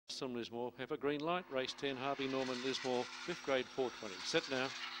Some Lismore have a green light. Race 10, Harvey Norman Lismore, 5th grade, 420. Set now.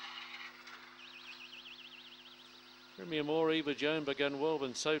 Premier Moore, Eva Joan began well,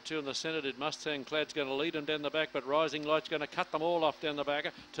 and so too in the centre did Mustang Clad's going to lead them down the back, but Rising Light's going to cut them all off down the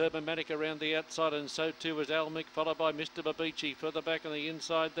back. Turbomatic around the outside, and so too was Almic, followed by Mr. Babici. Further back on the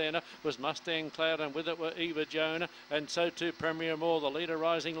inside then was Mustang Cloud, and with it were Eva Joan, and so too Premier Moore. The leader,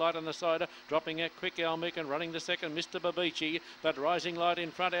 Rising Light on the side, dropping out quick Almic, and running the second, Mr. Babici. But Rising Light in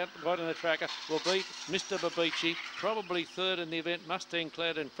front, out wide on the track, will beat Mr. Babici. Probably third in the event, Mustang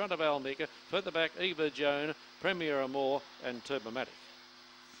Cloud in front of Almic. Further back, Eva Joan, Premier Moore and Turbomatic.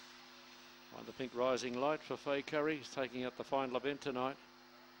 The pink Rising Light for Faye Curry is taking out the final event tonight.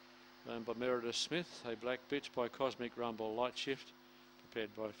 Owned by Meredith Smith, a black bitch by Cosmic Rumble Light Shift,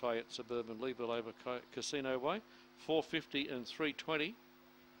 prepared by Fayette Suburban Legal over Casino Way. 450 and 320.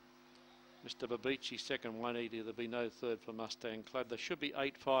 Mr. Babici second, 180. There'll be no third for Mustang Club. There should be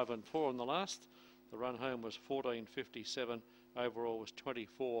 8, 5 and 4 on the last. The run home was 14.57. Overall was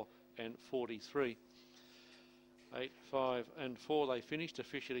 24 and 43. 8, 5 and 4 they finished.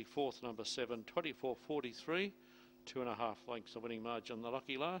 Officially fourth, number 7, 24.43. 2.5 lengths the winning margin on the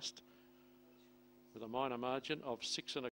lucky last, with a minor margin of 6 1/4.